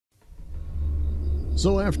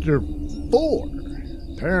So after 4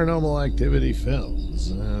 Paranormal Activity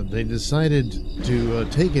films, they decided to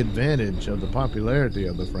take advantage of the popularity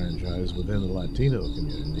of the franchise within the Latino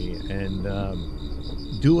community and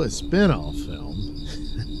do a spin-off film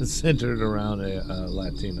centered around a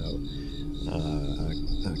Latino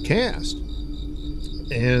cast.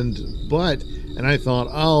 And I thought,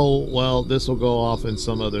 oh, well, this will go off in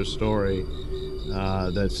some other story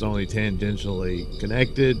that's only tangentially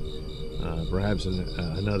connected, perhaps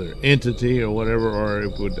another entity or whatever, or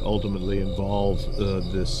it would ultimately involve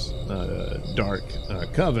this dark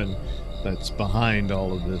coven that's behind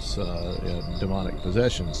all of this demonic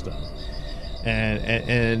possession stuff.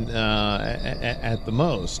 And at the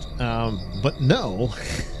most, but no,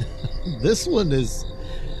 this one is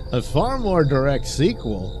a far more direct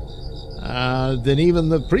sequel than even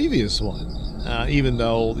the previous one. Even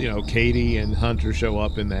though, Katie and Hunter show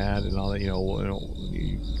up in that and all that,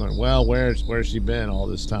 well, where's she been all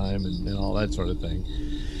this time and all that sort of thing.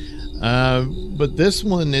 But this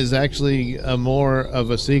one is actually more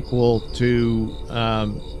of a sequel to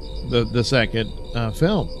the second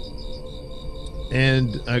film,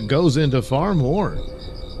 and goes into far more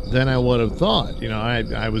than I would have thought.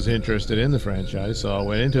 I was interested in the franchise, so I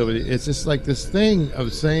went into it. It's just like this thing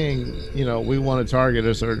of saying, we want to target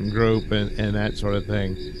a certain group and that sort of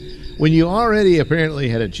thing, when you already apparently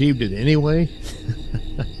had achieved it anyway.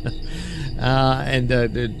 And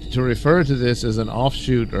to refer to this as an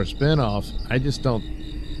offshoot or spin-off, I just don't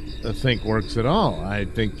think works at all. I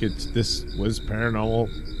think this was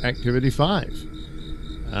Paranormal Activity 5.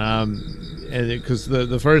 And because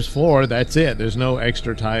the first 4, that's it. There's no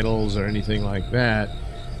extra titles or anything like that.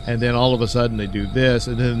 And then all of a sudden they do this,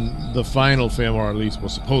 and then the final film, or at least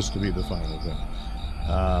was supposed to be the final film,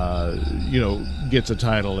 gets a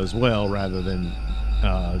title as well rather than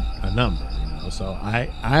a number. So I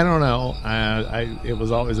don't know. It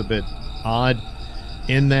was always a bit odd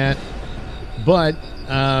in that, but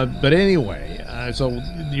anyway. So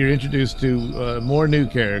you're introduced to more new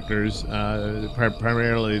characters,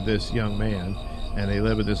 primarily this young man, and they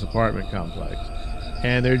live at this apartment complex.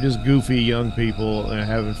 And they're just goofy young people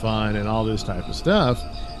having fun and all this type of stuff.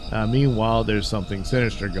 Meanwhile, there's something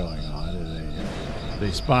sinister going on, and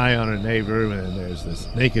they spy on a neighbor, and there's this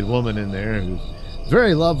naked woman in there who's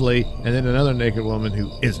very lovely, and then another naked woman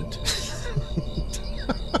who isn't.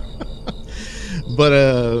 But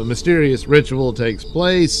a mysterious ritual takes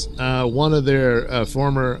place. One of their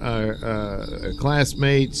former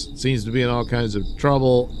classmates seems to be in all kinds of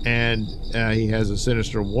trouble, and he has a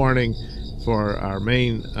sinister warning for our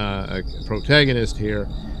main protagonist here.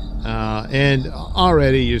 And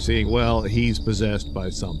already you're seeing, well, he's possessed by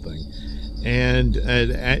something. And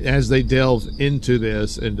as they delve into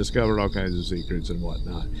this and discover all kinds of secrets and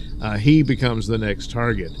whatnot, he becomes the next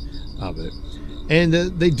target of it. And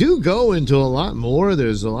they do go into a lot more.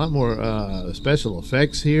 There's a lot more special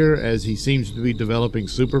effects here as he seems to be developing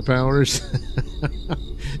superpowers.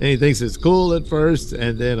 And he thinks it's cool at first,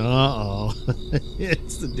 and then,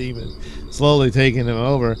 it's the demon slowly taking him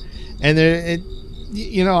over. And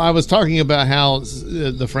I was talking about how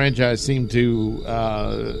the franchise seemed to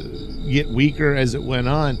get weaker as it went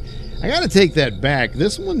on. I got to take that back.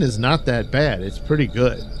 This one is not that bad. It's pretty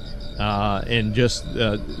good. And just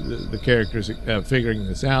the characters figuring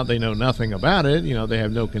this out. They know nothing about it. They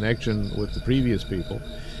have no connection with the previous people.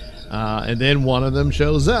 And then one of them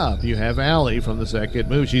shows up. You have Allie from the second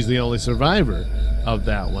movie. She's the only survivor of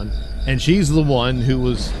that one. And she's the one who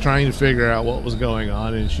was trying to figure out what was going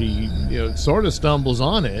on. And she sort of stumbles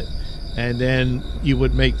on it. And then you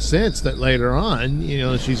would make sense that later on,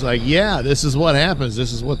 she's like, yeah, this is what happens.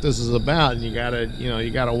 This is what this is about. And you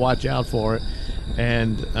gotta watch out for it.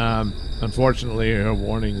 And unfortunately, her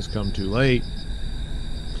warnings come too late.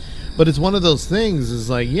 But it's one of those things. It's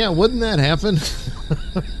like, yeah, wouldn't that happen?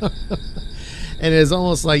 And it's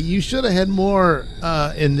almost like you should have had more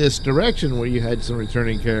in this direction, where you had some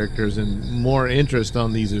returning characters and more interest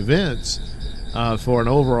on these events for an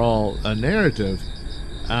overall narrative.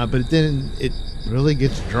 But then it really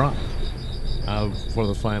gets dropped for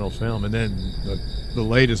the final film. And then the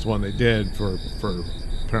latest one they did for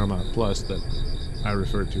Paramount Plus that I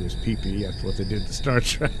refer to as PP after what they did to Star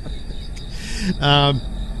Trek,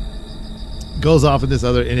 goes off in this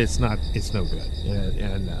other, and it's no good.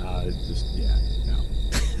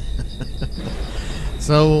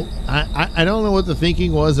 So I don't know what the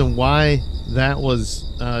thinking was and why that was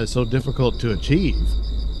so difficult to achieve.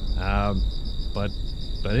 But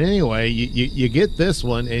anyway, you get this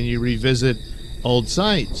one and you revisit old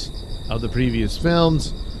sites of the previous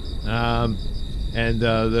films. And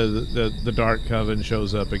the Dark Coven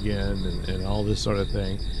shows up again, and all this sort of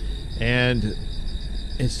thing. And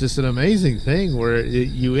it's just an amazing thing where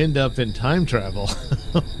you end up in time travel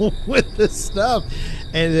with this stuff,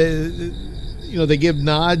 and they give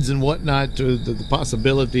nods and whatnot to the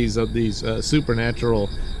possibilities of these supernatural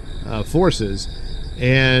forces,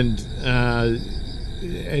 and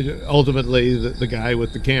ultimately the guy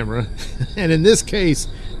with the camera. And in this case,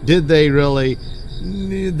 did they really?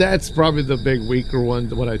 That's probably the big weaker one.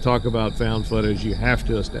 When I talk about found footage, you have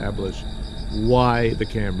to establish why the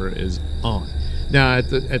camera is on. Now, at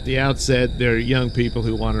the outset, there are young people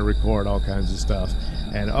who want to record all kinds of stuff,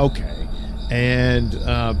 and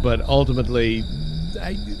but ultimately,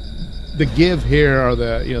 the give here, or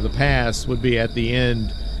the pass would be at the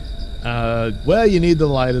end. Well, you need the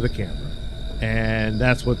light of the camera, and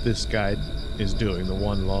that's what this guy is doing. The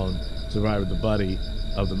one lone survivor, the buddy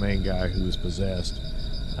of the main guy who is possessed.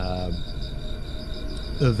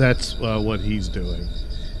 That's what he's doing.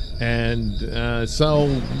 And the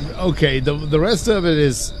rest of it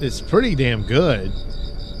is pretty damn good.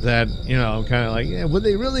 That I'm kind of like, yeah, would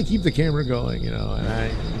they really keep the camera going?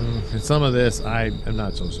 And some of this I am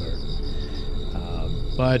not so certain.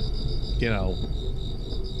 But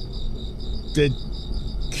it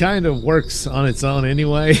kind of works on its own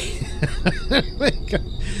anyway,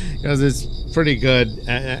 because it's pretty good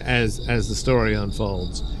as the story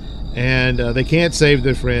unfolds. And they can't save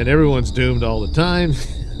their friend. Everyone's doomed all the time.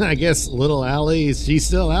 I guess little Allie, she's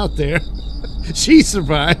still out there. She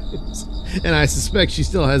survives, and I suspect she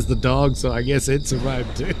still has the dog, so I guess it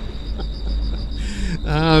survived too.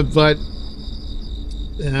 But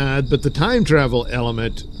the time travel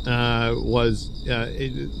element was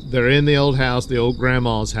they're in the old house, the old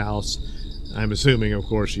grandma's house. I'm assuming, of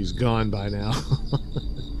course, she's gone by now.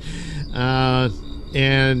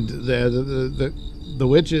 And the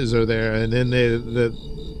witches are there, and then the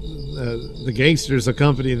gangsters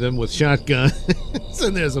accompany them with shotguns,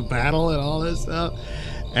 and there's a battle and all this stuff.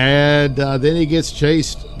 And then he gets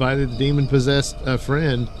chased by the demon-possessed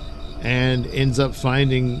friend, and ends up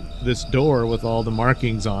finding this door with all the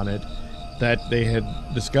markings on it that they had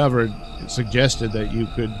discovered suggested that you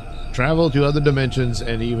could travel to other dimensions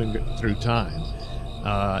and even go through time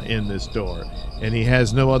in this door. And he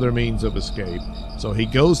has no other means of escape, so he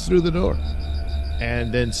goes through the door.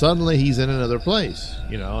 And then suddenly he's in another place,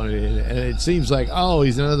 and it seems like, oh,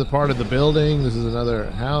 he's in another part of the building. This is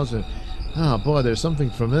another house. And, oh, boy, there's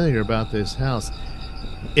something familiar about this house.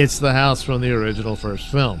 It's the house from the original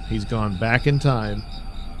first film. He's gone back in time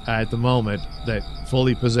at the moment that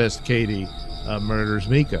fully possessed Katie murders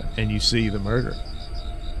Mika, and you see the murder.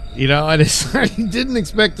 And it's I didn't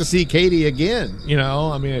expect to see Katie again,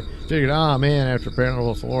 I mean, I figured, oh, man, after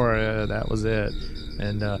Paranormal 4, that was it.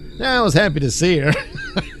 And I was happy to see her.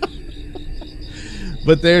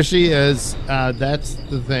 But there she is. That's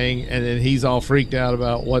the thing. And then he's all freaked out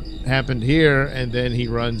about what happened here. And then he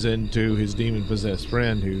runs into his demon-possessed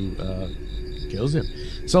friend who kills him.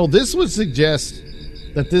 So this would suggest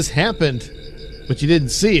that this happened, but you didn't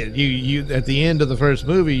see it. You at the end of the first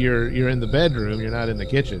movie, you're in the bedroom. You're not in the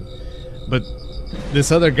kitchen. But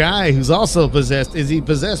this other guy who's also possessed, is he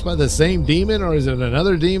possessed by the same demon, or is it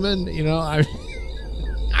another demon?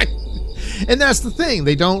 And that's the thing.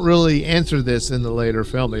 They don't really answer this in the later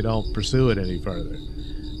film. They don't pursue it any further.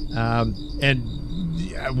 And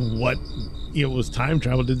what was time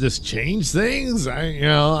travel? Did this change things? But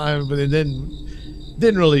it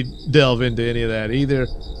didn't really delve into any of that either.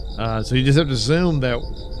 So you just have to assume that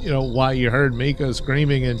why you heard Mika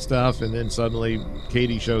screaming and stuff, and then suddenly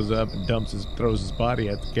Katie shows up and throws his body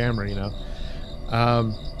at the camera.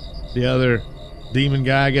 The other demon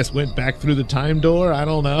guy, I guess, went back through the time door. I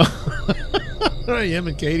don't know. Him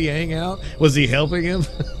and Katie hang out. Was he helping him?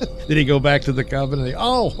 Did he go back to the covenant?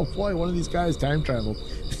 Oh boy, one of these guys time traveled.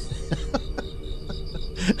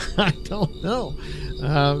 I don't know.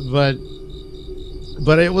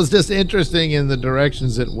 But it was just interesting in the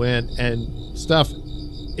directions it went, and stuff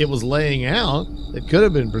it was laying out that could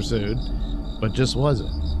have been pursued, but just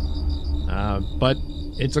wasn't. But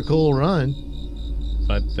it's a cool run.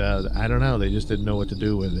 But I don't know. They just didn't know what to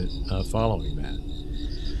do with it following that.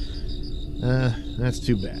 That's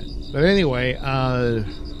too bad. But anyway,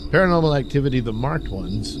 Paranormal Activity, the marked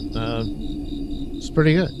ones, it's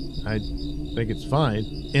pretty good. I think it's fine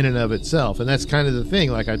in and of itself. And that's kind of the thing.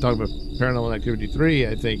 Like I talked about Paranormal Activity 3,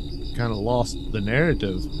 I think kind of lost the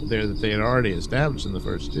narrative there that they had already established in the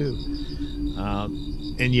first two.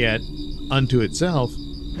 And yet, unto itself,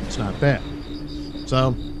 it's not bad.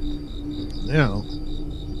 So,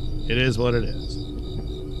 it is what it is.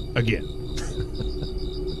 Again.